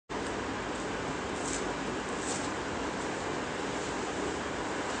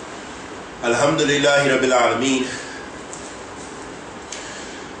Alhamdulillahi Rabbil Alameen.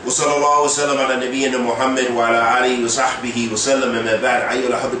 Wa sallallahu wa sallam ala nabiyyina Muhammad wa ala alihi wa sahbihi wa sallam amma ba'd.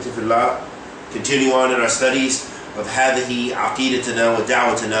 Ayyuhal ahibati fillah. Continue on in our studies of Hadeeth, Aqidatana wa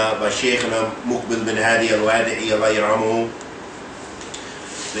Da'watana by Shaykhina Muqbil bin Hadi Al-Wadi'i, Allah yarhamuhu.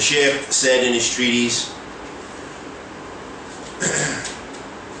 The Shaykh said in his treatise,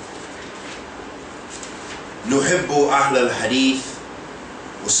 نحب أهل الحديث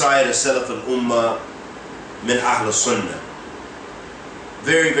وسائر سلف الأمة من أهل السنة.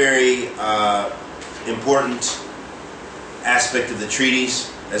 Very, very important aspect of the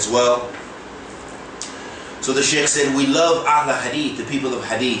treatise as well. So the Shaykh said, we love Ahl Hadith, the people of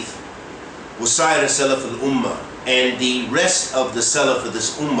Hadith, وسائر سلف الأمة, and the rest of the Salaf of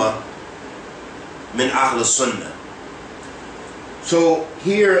this Ummah, من أهل السنة. So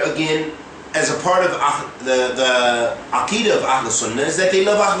here again, as a part of the Aqidah of Ahl Sunnah, is that they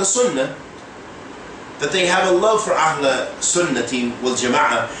love Ahl Sunnah, that they have a love for Ahl Sunnati wal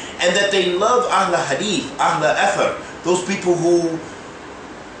Jama'ah, and that they love Ahl Hadith, Ahl Athar, those people who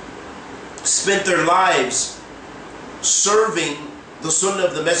spent their lives serving the Sunnah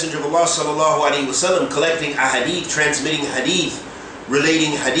of the Messenger of Allah sallallahu alaihi wasallam, collecting ahadith, transmitting hadith,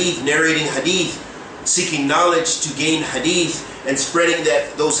 relating hadith, narrating hadith, seeking knowledge to gain hadith, and spreading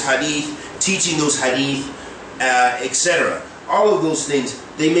those hadith, teaching those hadith, etc. All of those things,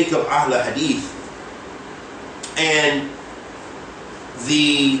 they make up Ahl Hadith. And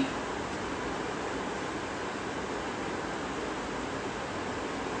the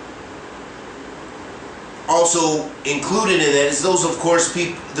also included in that is those, of course,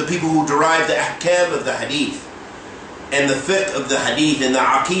 the people who derive the ahkam of the hadith and the fiqh of the hadith and the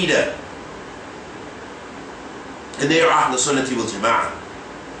aqidah. And they are Ahl Sunnati wal Jama'ah.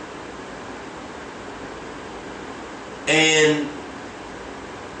 And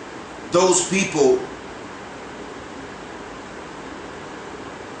those people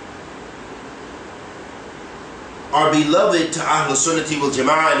are beloved to Ahl Sunnati wal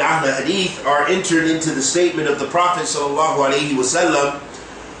Jama'ah, and Ahl Hadith are entered into the statement of the Prophet sallallahu alaihi wasallam,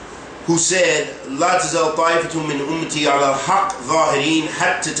 who said, "La tazal ta'ifatun min ummati ala al-haq zahirin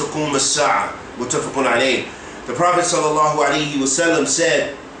hatta taqum as-sa'a." Muttafaqun alayh. The Prophet sallallahu alaihi wasallam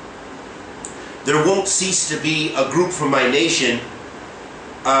said, there won't cease to be a group from my nation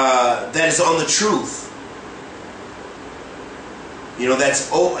that is on the truth. You know,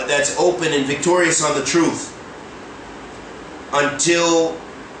 that's open and victorious on the truth until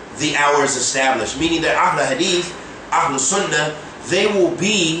the hour is established. Meaning that Ahl Hadith, Ahl Sunnah, they will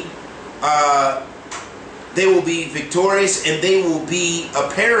be victorious and they will be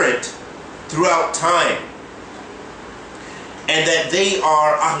apparent throughout time. And that they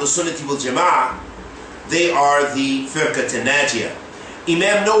are Ahl Sunnati wal Jama'ah, they are the Firqat al-Najiyah.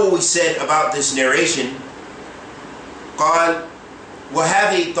 Imam Nawawi said about this narration, قال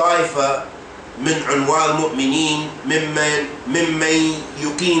وهذه طائفة من عنوان المؤمنين ممن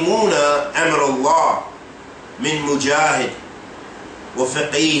يقيمون أمر الله من مجاهد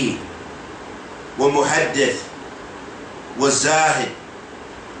وفقيه ومحدث والزاهد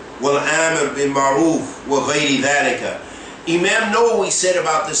والآمر بالمعروف وغير ذلك. Imam Nawawi said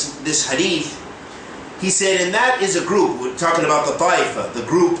about this hadith, he said, and that is a group, we're talking about the ta'ifa, the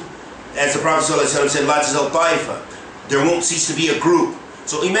group, as the Prophet ﷺ said, La tazal ta'ifa, there won't cease to be a group.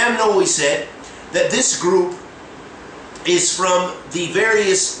 So Imam Nawawi said that this group is from the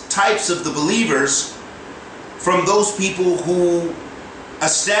various types of the believers, from those people who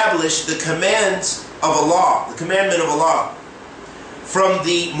establish the commands of Allah, the commandment of Allah, from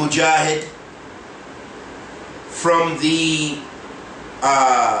the mujahid, from the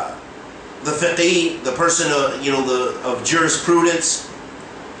fiqih, the person of jurisprudence,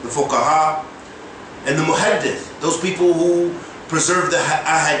 the fuqaha, and the muhaddith, those people who preserve the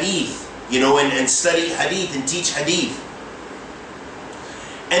ahadith, and study hadith and teach hadith,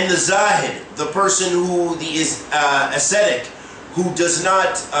 and the zahid, the person who is ascetic, who does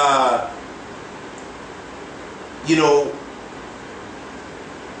not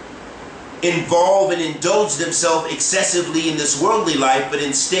involve and indulge themselves excessively in this worldly life, but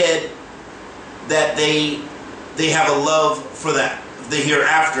instead that they have a love for the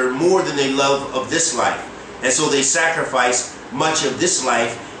hereafter more than they love of this life, and so they sacrifice much of this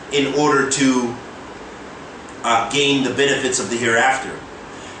life in order to gain the benefits of the hereafter.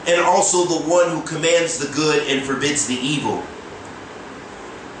 And also the one who commands the good and forbids the evil.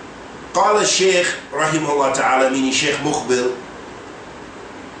 قال الشيخ رحمه الله تعالى, meaning Shaykh Muqbil,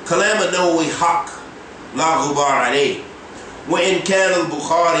 كلام النووي حق لا غبار عليه، وإن كان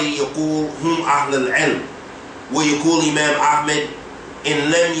البخاري يقول هم أهل العلم، ويقول إمام أحمد إن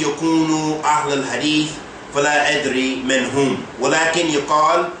لم يكونوا أهل الحديث فلا أدري من هم ولكن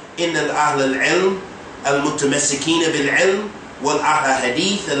يقال إن الأهل العلم المتمسكين بالعلم والأهل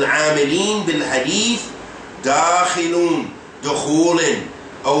حديث العاملين بالحديث داخلون دخولا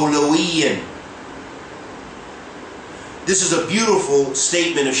أولويا. This is a beautiful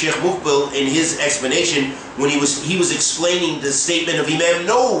statement of Sheikh Muqbil in his explanation when he was explaining the statement of Imam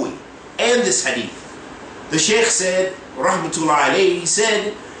Nawawi and this hadith. The Sheikh said, Rahmatullah alayhi, he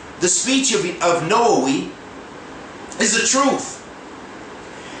said, the speech of Nawawi is the truth.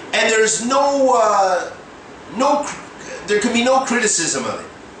 And there's there can be no criticism of it.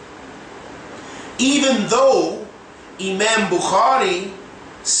 Even though Imam Bukhari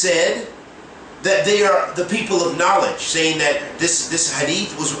said that they are the people of knowledge, saying that this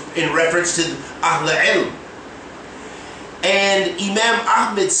hadith was in reference to Ahl Ilm. And Imam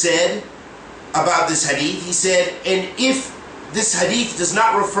Ahmed said about this hadith, he said, and if this hadith does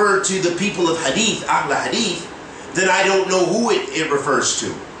not refer to the people of hadith, Ahl Hadith, then I don't know who it refers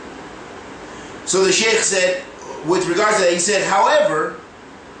to. So the Shaykh said, with regards to that, he said, however,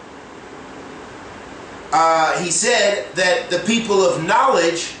 he said that the people of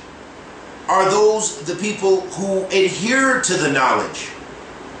knowledge are the people who adhere to the knowledge.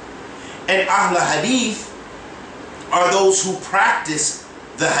 And Ahl Hadith are those who practice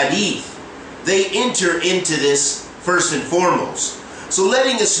the hadith. They enter into this first and foremost. So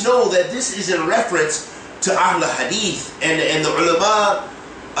letting us know that this is in reference to Ahl Hadith and the ulama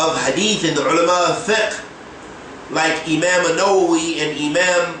of hadith and the ulama of fiqh, like Imam Nawawi and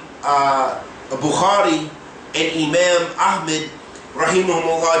Imam Bukhari and Imam Ahmed,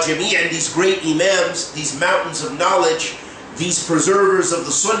 rahimahumullah jami'an, these great imams, these mountains of knowledge, these preservers of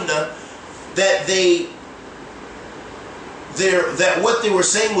the sunnah, that what they were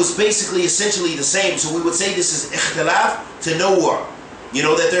saying was basically essentially the same. So we would say this is ikhtilaf tanawwu', you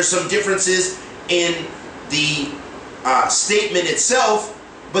know, that there's some differences in the statement itself,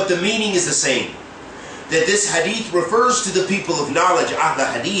 but the meaning is the same. That this hadith refers to the people of knowledge, Ahl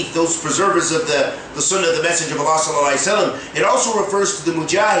Hadith, those preservers of the Sunnah of the Messenger of Allah sallallahu alaihi wasallam. It also refers to the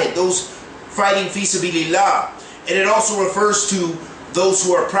mujahid, those fighting fi sabilillah, and it also refers to those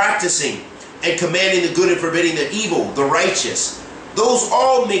who are practicing and commanding the good and forbidding the evil, the righteous. Those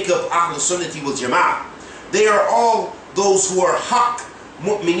all make up Ahl Sunnati wal Jama'ah. They are all those who are haqq,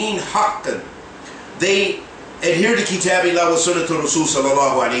 mu'mineen haqqan. They adhere to Kitabillah wa Sunnatul Rasul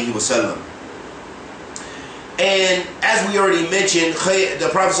sallallahu alaihi wasallam. And as we already mentioned, the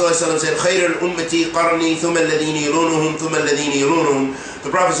Prophet ﷺ said, خَيْرَ الْأُمَّةِ قَرْنِي ثُمَّ الَّذِينَ يَلُونُهُمْ ثُمَّ الَّذِينَ يَلُونُهُمْ. The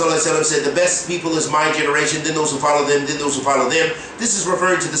Prophet ﷺ said, the best people is my generation, then those who follow them, then those who follow them. This is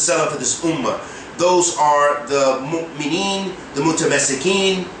referring to the Salaf of this ummah. Those are the mu'mineen, the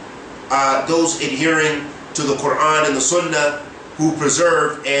mutamassikin, those adhering to the Quran and the Sunnah, who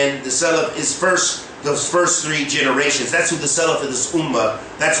preserve, and the Salaf is those first three generations. That's who the Salaf of this ummah,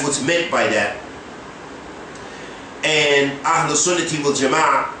 that's what's meant by that. And Ahl Sunnati wal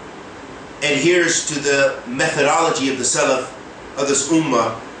Jama'ah adheres to the methodology of the Salaf of this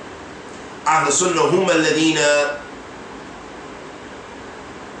ummah. Ahl Sunnah hum alladhina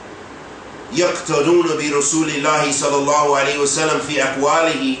yaqtaduna bi Rasulillahi sallallahu alayhi wa sallam fi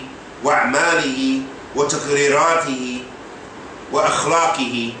aqwalihi wa a'malihi wa taqriratihi wa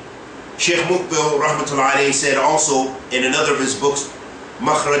akhlaqihi. Sheikh Muqbil rahmatullah alayhi said also in another of his books,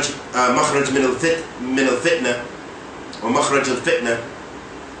 Makhraj min al-Fitna, or Makhraj al-Fitna,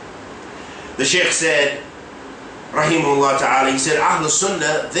 the Shaykh said, rahimahullah ta'ala, he said, Ahl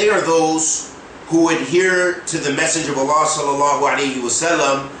Sunnah, they are those who adhere to the Messenger of Allah sallallahu alayhi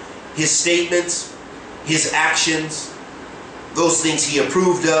wasallam, his statements, his actions, those things he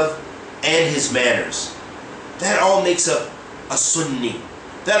approved of, and his manners. That all makes up a Sunni.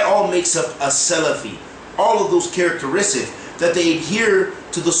 That all makes up a Salafi. All of those characteristics, that they adhere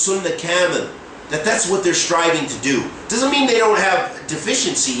to the Sunnah Kamil, that's what they're striving to do. Doesn't mean they don't have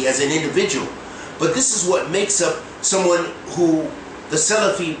deficiency as an individual, but this is what makes up someone who, the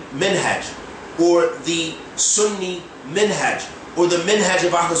Salafi minhaj, or the Sunni minhaj, or the minhaj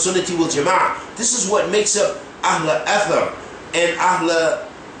of Ahl Sunnati wal Jama'ah. This is what makes up Ahl Athar and Ahl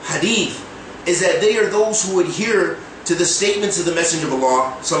Hadith, is that they are those who adhere to the statements of the Messenger of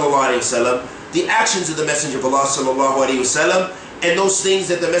Allah sallallahu alaihi wasallam, the actions of the Messenger of Allah sallallahu alaihi wasallam, and those things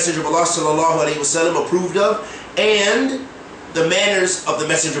that the Messenger of Allah sallallahu alaihi wasallam approved of, and the manners of the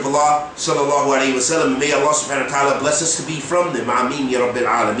Messenger of Allah sallallahu alaihi wasallam. May Allah subhanahu wa ta'ala bless us to be from them. Ameen ya Rabbil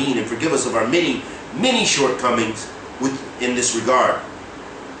Alameen, and forgive us of our many, many shortcomings in this regard.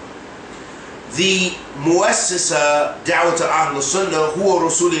 The Muassisa Da'wat Ahl Sunnah huwa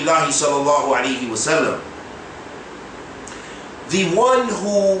Rasulillahi sallallahu alaihi wasallam. The one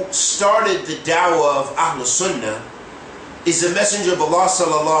who started the Dawa of Ahl Sunnah is the Messenger of Allah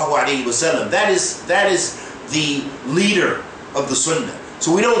sallallahu alaihi wasallam. That is the leader of the Sunnah.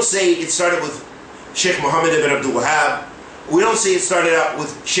 So we don't say it started with Sheikh Muhammad ibn Abdul Wahhab. We don't say it started out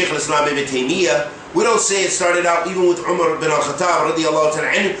with Sheikh Al-Islam ibn Taymiyyah. We don't say it started out even with Umar ibn al-Khattab radiyallahu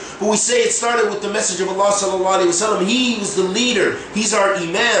ta'ala anhu. But we say it started with the Messenger of Allah sallallahu alaihi wasallam. He was the leader. He's our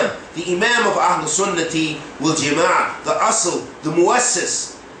Imam. The Imam of Ahl Sunnati wal Jama'ah. The Asl, the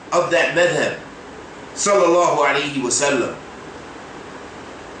Muassis of that madhab. Sallallahu alaihi wasallam.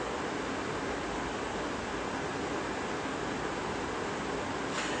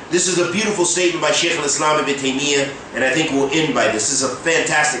 This is a beautiful statement by Shaykh al-Islam ibn Taymiyyah, and I think we'll end by this. This is a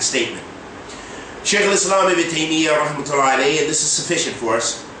fantastic statement. Shaykh al-Islam ibn Taymiyyah rahmatullahi alayhi, and this is sufficient for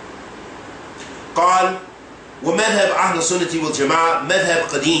us. قال ومذهب أهل السنة والجماعة مذهب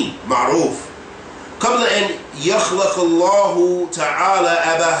قديم معروف قبل أن يخلق الله تعالى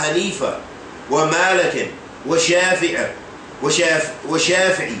أبا حنيفة ومالك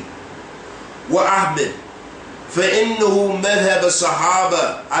وشافعي وأحمد فإنه مذهب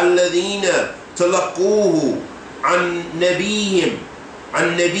الصحابة الذين تلقوه عن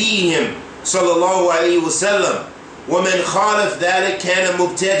نبيهم صلى الله عليه وسلم ومن خالف ذلك كان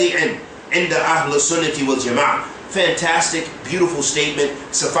مبتدعا عند أهل السنة والجماعة. Fantastic, beautiful statement,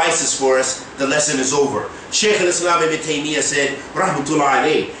 suffices for us. The lesson is over. Shaykh al-Islam ibn Taymiyyah said, rahmatullah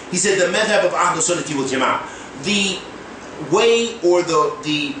alayh, he said the madhab of Ahl Sunnah wal Jama'ah, the way or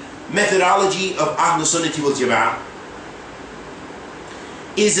the methodology of Ahl Sunnah wal Jama'ah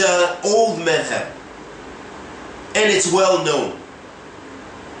is an old madhab, and it's well known.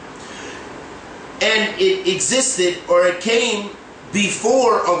 And it existed, or it came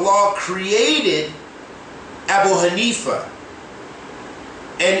before Allah created Abu Hanifa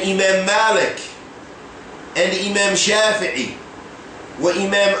and Imam Malik and Imam Shafi'i wa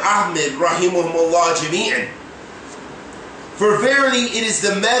Imam Ahmad rahimahumullah jami'an. For verily it is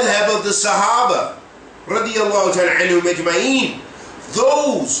the madhab of the Sahaba radiyallahu ta'ala anhum ajma'in,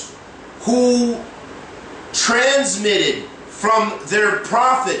 those who transmitted from their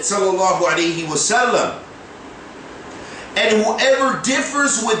Prophet sallallahu alaihi wasallam. And whoever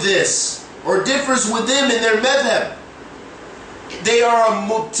differs with this, or differs with them in their madhab, they are a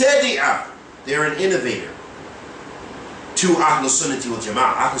mubtadi'ah. They're an innovator to Ahl Sunnah wal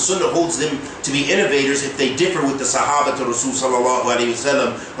Jama'ah. Ahl Sunnah holds them to be innovators if they differ with the Sahaba to Rasul sallallahu alayhi wa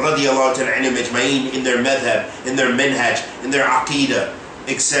sallam radiyallahu ta'ala anhum ajma'in in their madhab, in their minhaj, in their aqidah,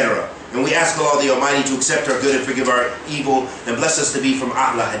 etc. And we ask Allah the Almighty to accept our good and forgive our evil, and bless us to be from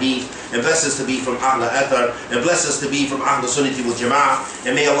Ahl Hadeeth, and bless us to be from Ahl Athar, and bless us to be from Ahl Sunnah wal Jama'ah.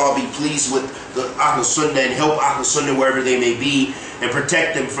 And may Allah be pleased with the Ahl Sunnah and help Ahl Sunnah wherever they may be, and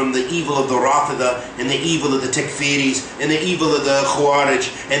protect them from the evil of the Raafidah, and the evil of the Takfiris, and the evil of the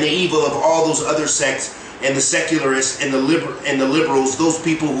Khawaarij, and the evil of all those other sects, and the secularists, and the liberals, those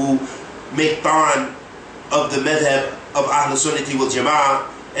people who make ta'an of the madhab of Ahl Sunnah wal Jama'ah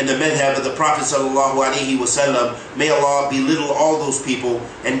and the madhab of the Prophet sallallahu alaihi wasallam. May Allah belittle all those people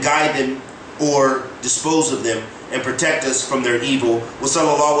and guide them or dispose of them and protect us from their evil. Wa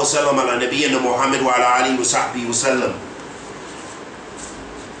sallallahu wa sallam ala nabiyyina Muhammad wa ala alihi wa sahbihi wa sallam.